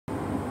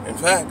In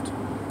fact,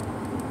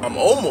 I'm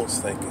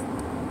almost thinking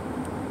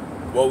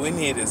what we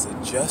need is a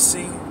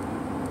Jussie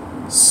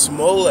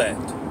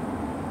Smollette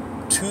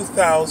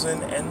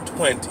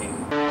 2020.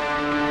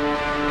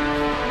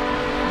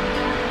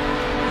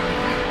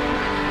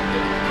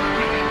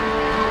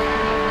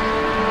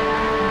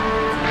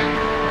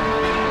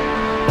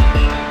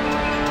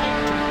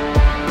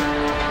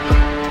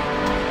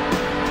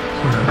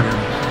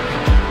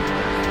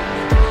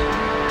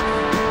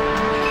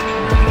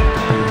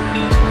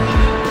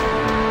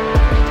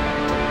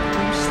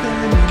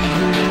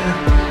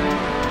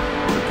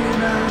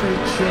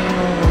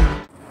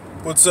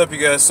 What's up, you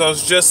guys? So I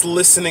was just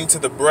listening to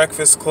the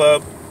Breakfast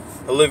Club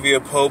Olivia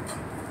Pope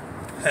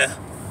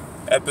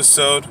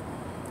episode,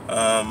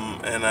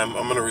 and I'm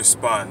gonna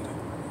respond.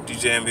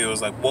 DJ MV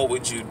was like, "What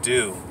would you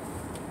do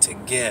to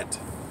get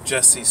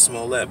Jussie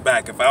Smollette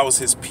back if I was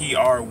his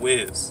PR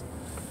whiz?"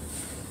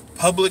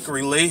 Public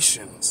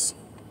relations.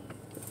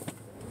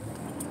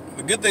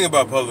 The good thing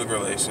about public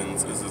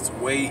relations is it's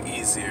way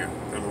easier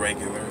than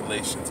regular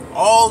relations.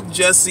 All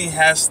Jussie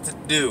has to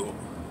do,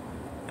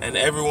 and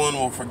everyone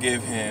will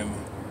forgive him,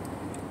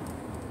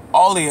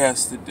 all he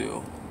has to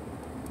do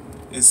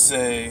is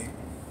say,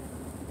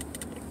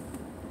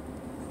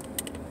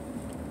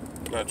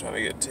 I'm not trying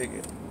to get a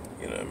ticket,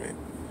 you know what I mean?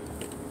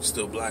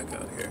 Still black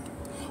out here.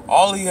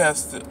 All he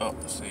has to, oh,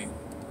 see.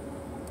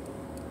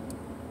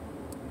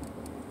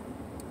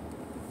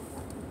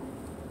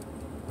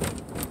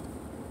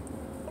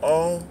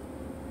 All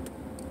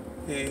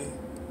he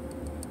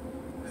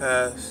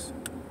has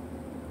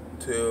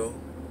to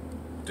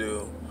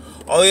do.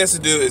 All he has to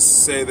do is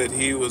say that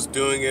he was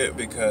doing it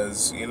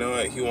because, you know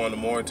what, he wanted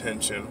more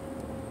attention.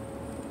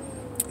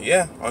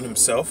 Yeah, on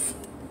himself.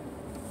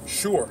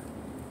 Sure.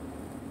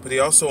 But he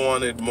also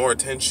wanted more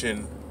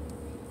attention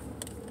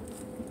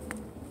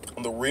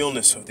on the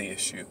realness of the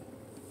issue.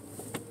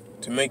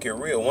 To make it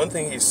real. One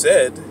thing he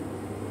said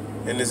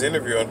in his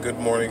interview on Good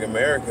Morning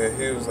America,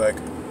 he was like,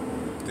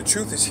 the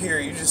truth is here,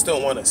 you just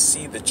don't want to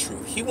see the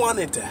truth. He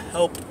wanted to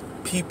help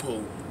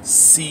people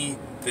see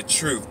the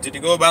truth. Did he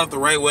go about it the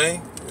right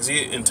way? Is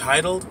he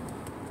entitled?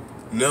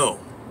 No.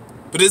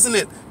 But isn't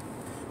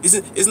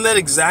that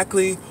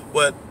exactly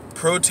what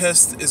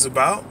protest is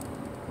about?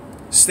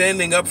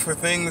 Standing up for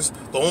things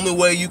the only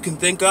way you can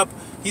think up?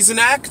 He's an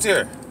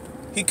actor.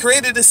 He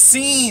created a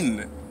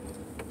scene.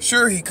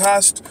 Sure, he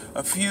cost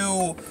a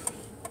few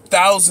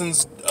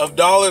thousands of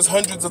dollars,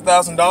 hundreds of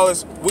thousands of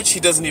dollars, which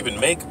he doesn't even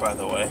make, by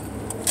the way.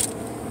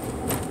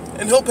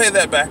 And he'll pay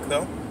that back,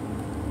 though.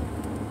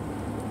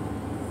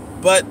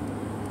 But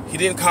he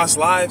didn't cost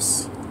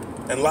lives.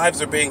 And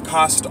lives are being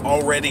cost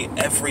already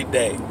every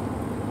day.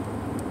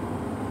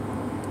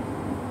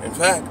 In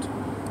fact,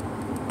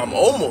 I'm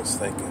almost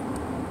thinking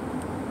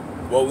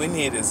what we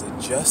need is a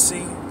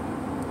Jussie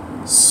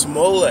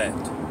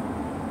Smollette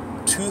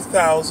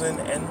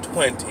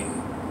 2020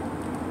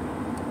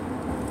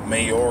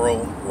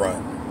 mayoral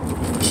run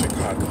in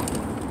Chicago.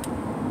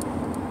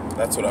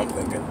 That's what I'm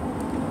thinking.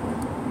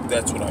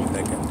 That's what I'm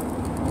thinking.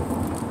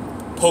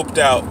 Poped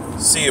out,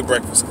 see you,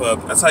 Breakfast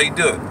Club. That's how you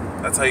do it.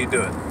 That's how you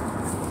do it.